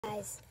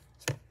guys,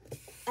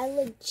 I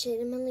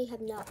legitimately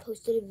have not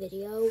posted a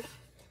video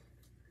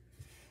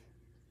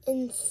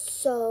in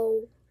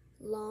so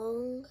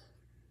long.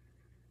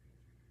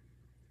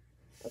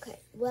 Okay,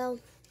 well,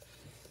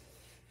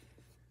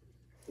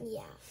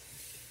 yeah.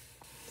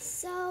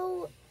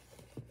 So,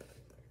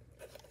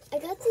 I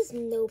got this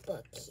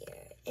notebook here.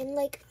 And,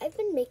 like, I've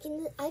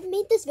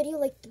made this video,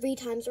 like, 3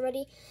 times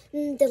already.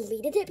 And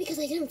deleted it because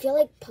I didn't feel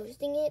like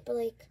posting it. But,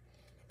 like,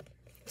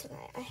 it's okay.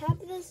 I have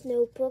this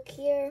notebook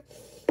here.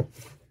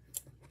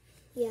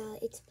 Yeah,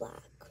 it's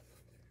black.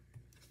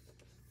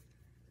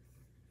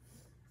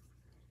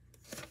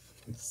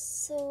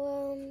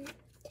 So,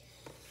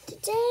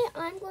 today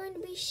I'm going to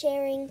be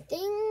sharing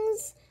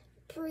things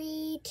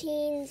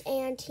preteens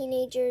and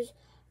teenagers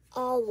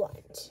all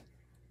want.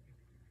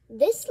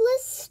 This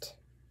list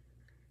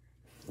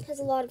has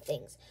a lot of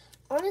things.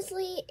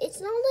 Honestly, it's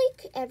not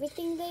like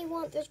everything they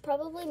want. There's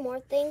probably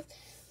more things.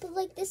 But,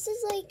 like, this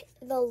is, like,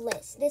 the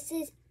list. This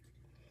is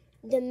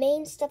the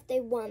main stuff they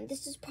want.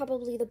 This is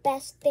probably the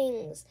best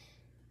things.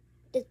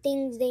 The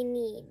things they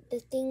need. The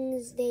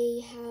things they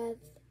have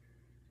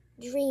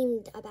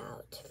dreamed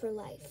about for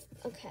life.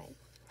 Okay.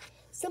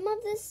 Some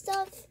of this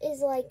stuff is,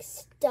 like,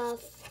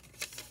 stuff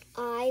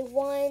I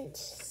want.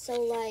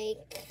 So,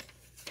 like,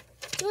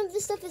 some of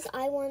the stuff is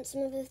I want.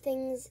 Some of the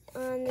things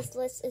on this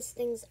list is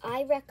things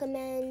I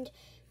recommend.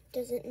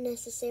 Doesn't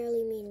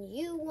necessarily mean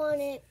you want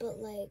it, but,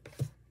 like,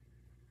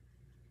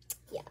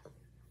 yeah.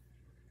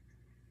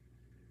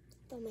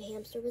 Thought my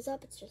hamster was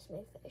up. It's just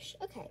my fish.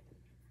 Okay.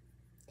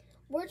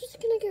 We're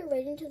just gonna get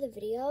right into the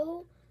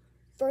video.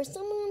 First,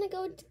 I'm gonna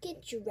go to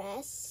get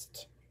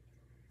dressed,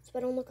 so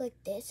I don't look like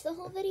this the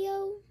whole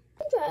video.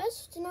 I'm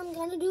dressed, and I'm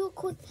gonna do a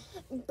quick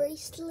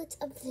bracelet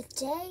of the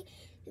day.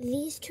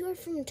 These 2 are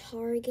from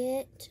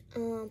Target,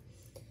 and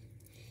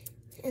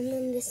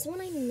then this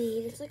one I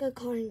made. It's like a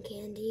cotton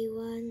candy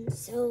one.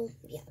 So,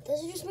 yeah,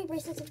 those are just my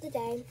bracelets of the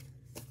day.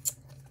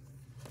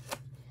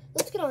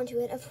 Let's get on to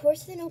it. Of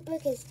course, the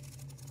notebook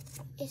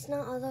it's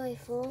not all the way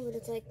full, but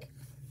it's like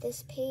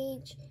this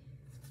page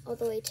all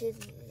the way to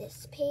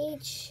this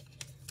page.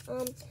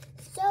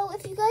 So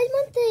if you guys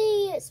want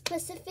the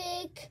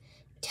specific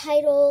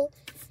title,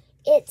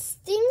 it's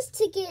things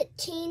to get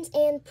teens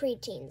and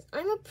preteens.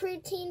 I'm a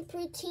preteen.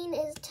 Preteen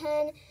is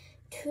 10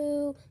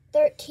 to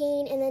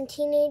 13, and then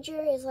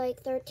teenager is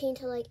like 13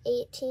 to like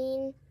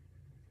 18,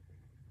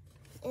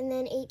 and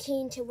then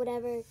 18 to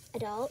whatever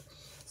adult.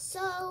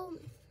 So,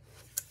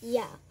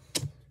 yeah.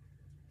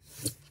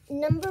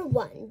 Number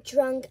 1,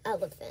 Drunk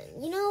Elephant.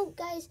 You know,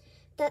 guys,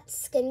 that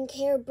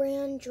skincare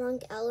brand,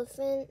 Drunk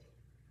Elephant?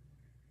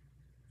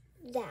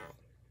 That.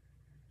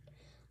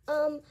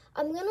 I'm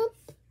gonna,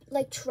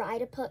 like, try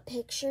to put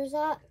pictures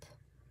up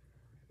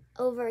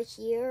over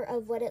here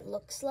of what it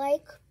looks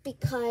like,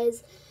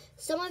 because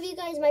some of you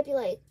guys might be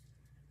like,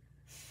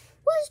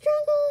 what's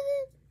Drunk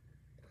Elephant?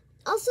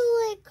 Also,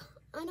 like,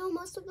 I know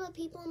most of the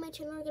people on my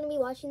channel are gonna be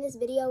watching this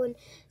video, and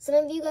some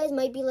of you guys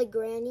might be like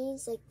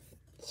grannies, like,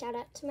 shout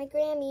out to my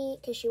Grammy,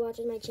 because she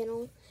watches my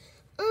channel.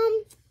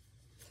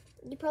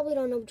 You probably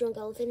don't know what Drunk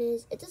Elephant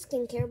is. It's a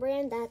skincare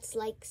brand that's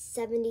like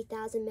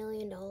 $70,000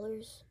 million.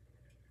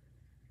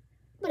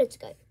 But it's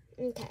good.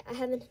 Okay, I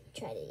haven't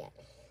tried it yet.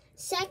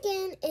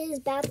 Second is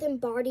Bath and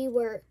Body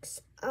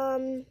Works.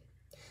 I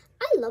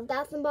love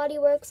Bath and Body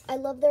Works. I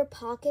love their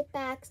pocket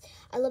bags.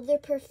 I love their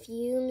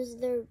perfumes.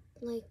 They're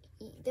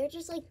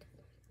just like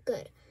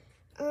good.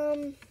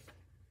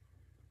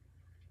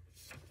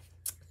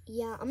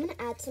 Yeah, I'm gonna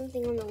add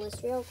something on the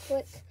list real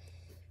quick.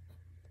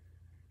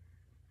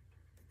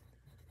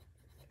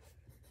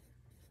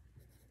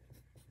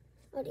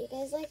 Oh, do you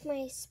guys like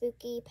my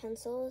spooky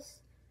pencils?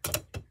 I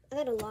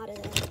got a lot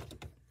of them.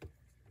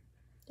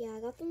 Yeah, I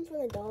got them from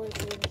the Dollar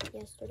Tree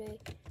yesterday.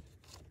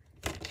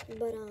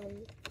 But,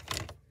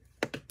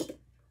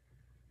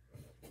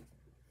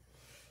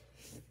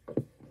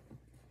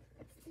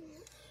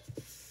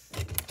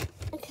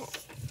 okay.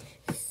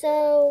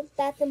 So,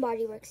 Bath and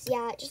Body Works.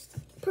 Yeah, just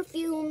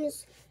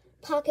perfumes,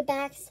 pocket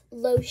bags,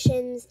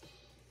 lotions,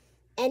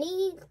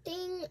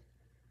 anything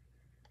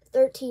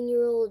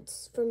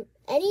 13-year-olds from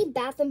any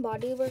Bath and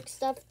Body Works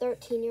stuff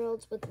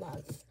 13-year-olds would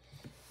love.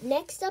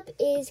 Next up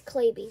is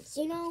clay beads.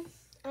 You know,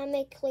 I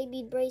make clay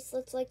bead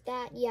bracelets like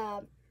that.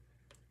 Yeah,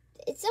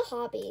 it's a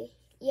hobby.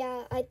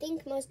 Yeah, I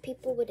think most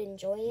people would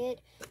enjoy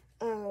it.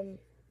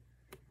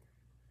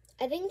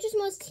 I think just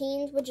most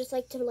teens would just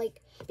like to,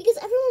 like, because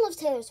everyone loves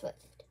Taylor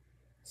Swift.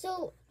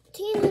 So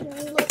teens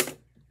would love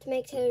to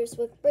make Taylor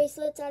Swift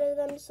bracelets out of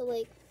them. So,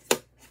 like,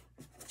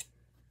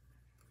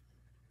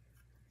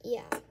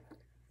 yeah.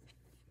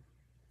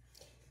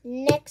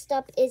 Next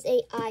up is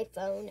a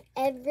iPhone.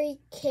 Every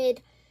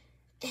kid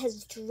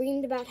has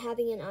dreamed about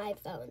having an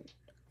iPhone.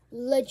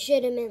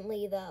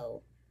 Legitimately,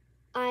 though.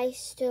 I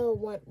still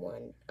want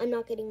one. I'm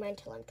not getting mine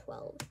till I'm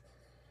 12.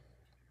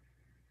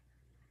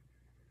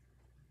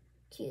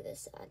 Cue the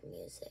sad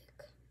music.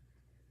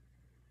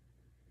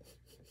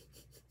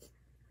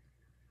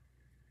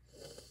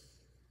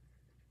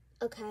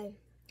 Okay,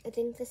 I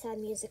think the sad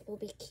music will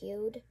be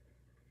cued.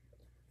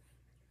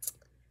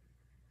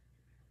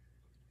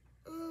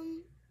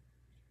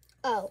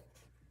 Oh,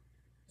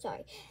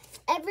 sorry.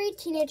 Every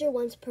teenager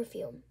wants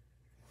perfume.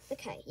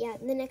 Okay, yeah,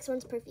 the next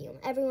one's perfume.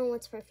 Everyone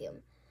wants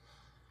perfume.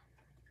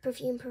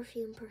 Perfume,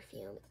 perfume,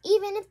 perfume.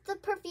 Even if the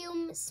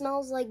perfume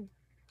smells like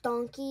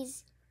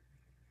donkeys,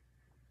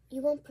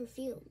 you want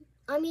perfume.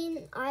 I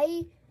mean,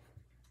 I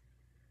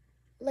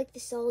like the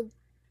Sol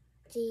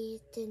de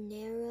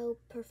Janeiro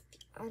perfume.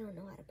 I don't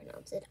know how to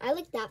pronounce it. I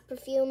like that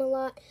perfume a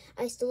lot.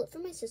 I stole it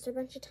from my sister a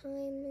bunch of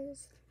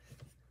times.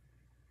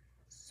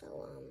 So,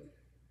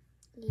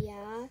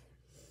 yeah.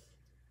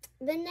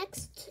 The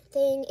next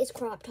thing is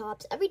crop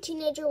tops. Every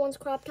teenager wants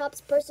crop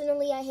tops.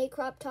 Personally, I hate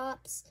crop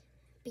tops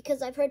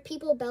because I've heard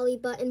people belly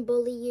button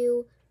bully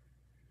you.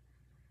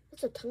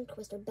 What's a tongue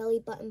twister? Belly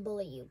button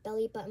bully you.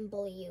 Belly button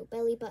bully you.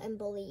 Belly button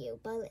bully you.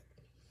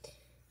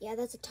 Yeah,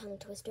 that's a tongue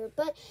twister.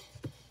 But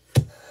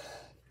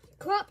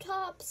crop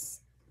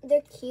tops,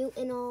 they're cute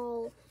and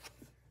all,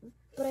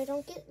 but I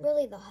don't get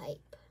really the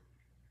hype.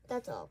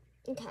 That's all.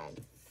 Okay.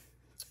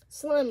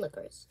 Slime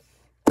lickers.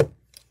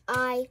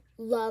 I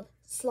love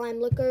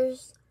slime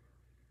lickers.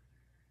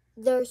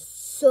 They're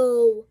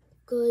so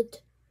good.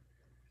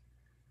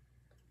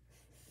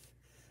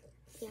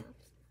 Yeah.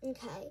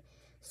 Okay.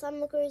 Slime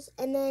lickers.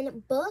 And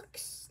then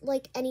books,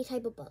 like any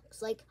type of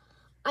books. Like,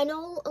 I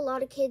know a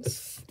lot of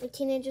kids, like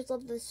teenagers,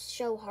 love the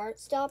show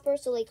Heartstopper,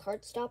 so like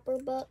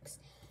Heartstopper books.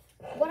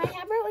 What I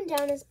have written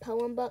down is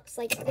poem books.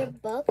 Like, they're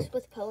books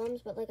with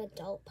poems, but like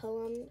adult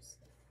poems.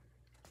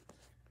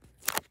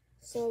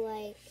 So,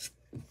 like,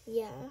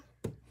 yeah.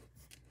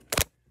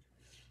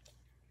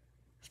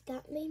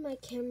 That made my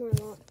camera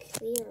a lot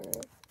clearer.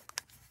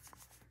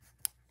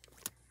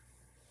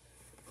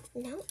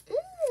 Now,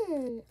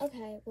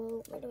 okay,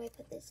 well, where do I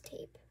put this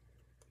tape?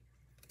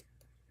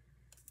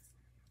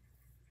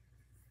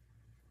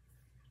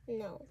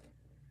 No.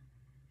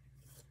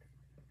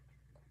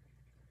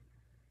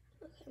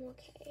 Okay, I'm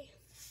okay.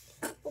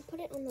 We'll put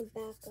it on the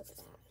back of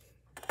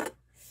that.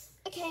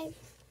 Okay.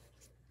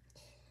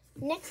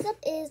 Next up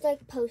is,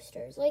 like,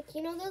 posters. Like,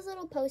 you know those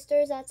little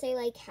posters that say,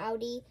 like,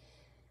 howdy?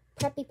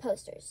 Preppy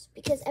posters.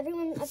 Because I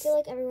feel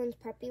like everyone's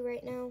preppy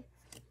right now.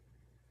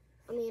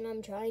 I mean,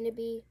 I'm trying to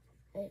be.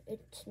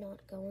 It's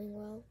not going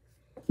well.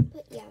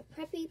 But, yeah,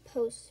 preppy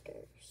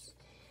posters.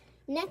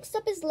 Next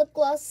up is lip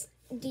gloss.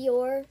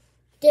 Dior.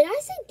 Did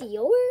I say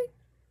Dior?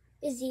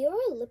 Is Dior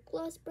a lip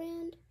gloss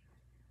brand?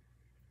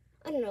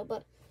 I don't know,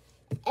 but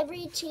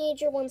every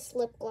teenager wants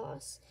lip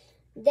gloss.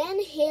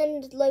 Then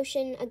hand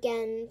lotion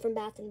again from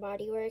Bath &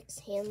 Body Works.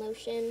 Hand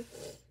lotion.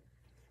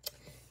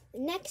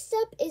 Next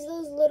up is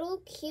those little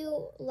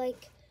cute,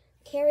 like,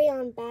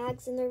 carry-on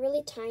bags, and they're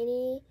really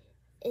tiny,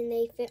 and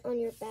they fit on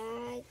your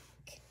bag.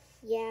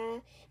 Yeah.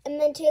 And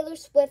then Taylor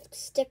Swift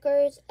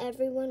stickers.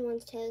 Everyone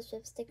wants Taylor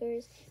Swift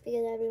stickers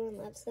because everyone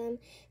loves them.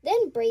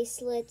 Then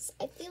bracelets.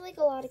 I feel like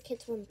a lot of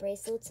kids want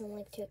bracelets and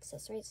like to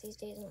accessorize these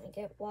days, and I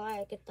get why.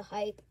 I get the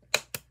hype.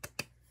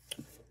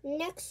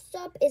 Next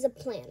up is a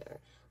planner.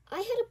 I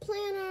had a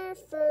planner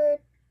for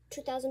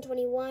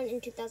 2021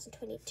 and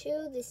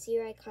 2022. This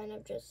year I kind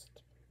of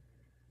just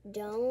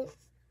don't.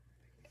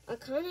 I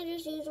kind of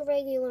just use a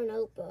regular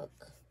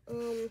notebook.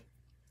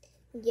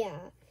 Yeah.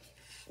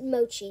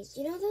 Mochis.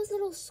 You know those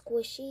little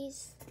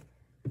squishies?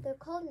 They're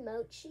called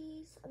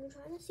mochis. I'm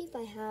trying to see if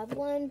I have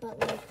one, but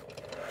like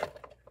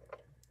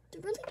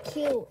they're really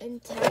cute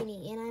and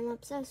tiny, and I'm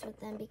obsessed with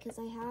them because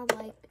I have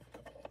like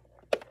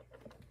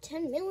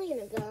 10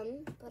 million of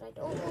them, but I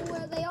don't know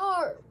where they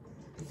are.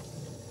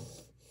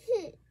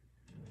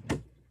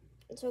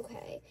 It's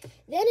okay.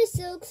 Then a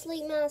silk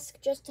sleep mask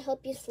just to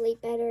help you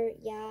sleep better.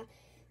 Yeah.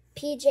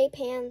 PJ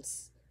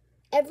pants.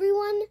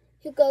 Everyone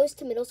who goes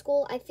to middle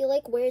school, I feel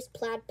like, wears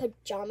plaid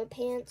pajama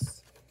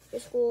pants to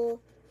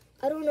school.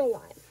 I don't know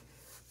why.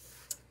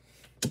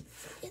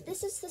 Yeah,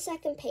 this is the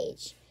second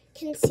page.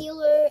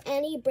 Concealer,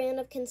 any brand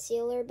of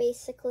concealer,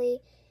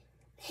 basically.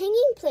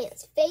 Hanging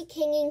plants, fake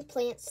hanging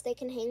plants. They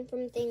can hang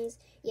from things.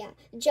 Yeah,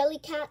 jelly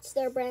cats,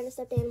 they're a brand of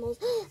stuffed animals.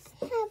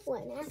 I have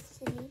one,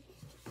 actually.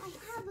 I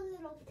have a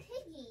little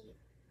piggy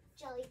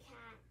jelly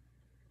cat.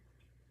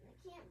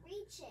 I can't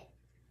reach it.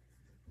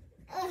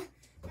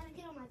 Gotta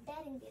get on my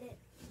bed and get it.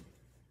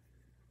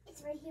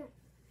 It's right here.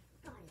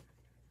 Got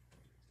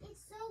it.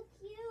 It's so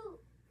cute.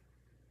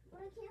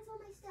 But I can't find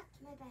my step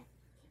to my bed.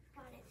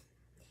 Got it.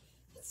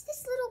 It's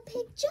this little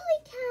pig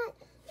jelly cat.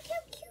 Look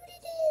how cute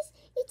it is.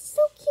 It's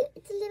so cute.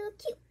 It's a little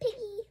cute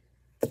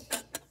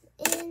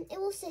piggy. And it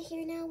will sit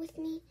here now with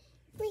me.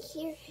 Right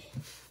here.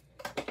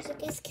 So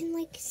you guys can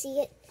like see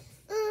it.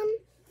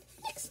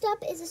 Next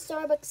up is a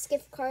Starbucks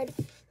gift card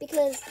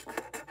because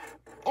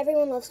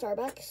everyone loves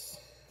Starbucks.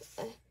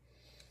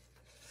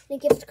 A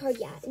gift card,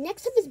 yeah.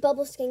 Next up is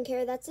Bubble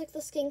Skincare. That's like the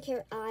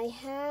skincare I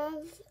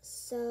have.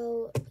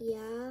 So,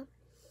 yeah.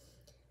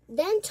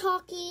 Then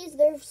Talkies.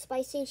 They're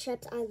spicy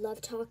chips. I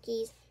love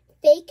Talkies.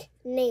 Fake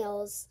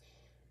nails.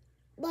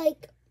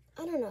 Like,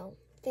 I don't know.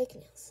 Fake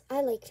nails.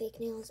 I like fake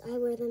nails. I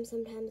wear them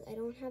sometimes. I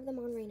don't have them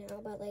on right now,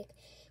 but like,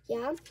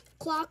 yeah.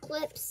 Claw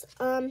clips.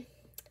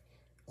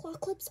 Claw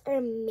clips are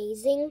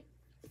amazing.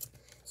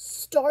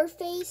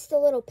 Starface, the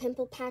little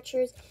pimple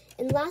patchers,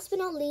 and last but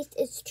not least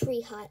is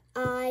Tree Hut.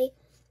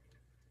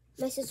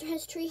 My sister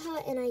has Tree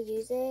Hut and I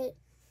use it.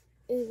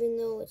 Even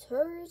though it's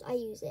hers, I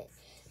use it.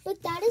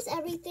 But that is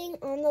everything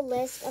on the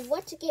list of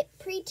what to get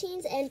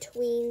preteens and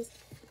tweens.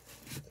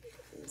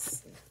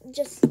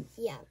 Just,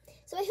 yeah.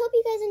 So I hope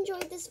you guys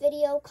enjoyed this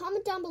video.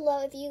 Comment down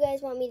below if you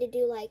guys want me to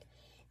do, like,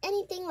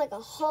 anything, like a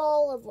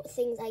haul of what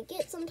things I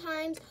get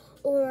sometimes,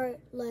 or,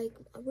 like,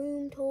 a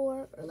room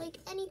tour, or, like,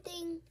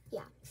 anything.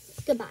 Yeah.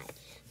 Goodbye.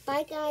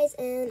 Bye, guys,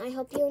 and I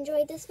hope you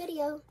enjoyed this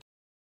video.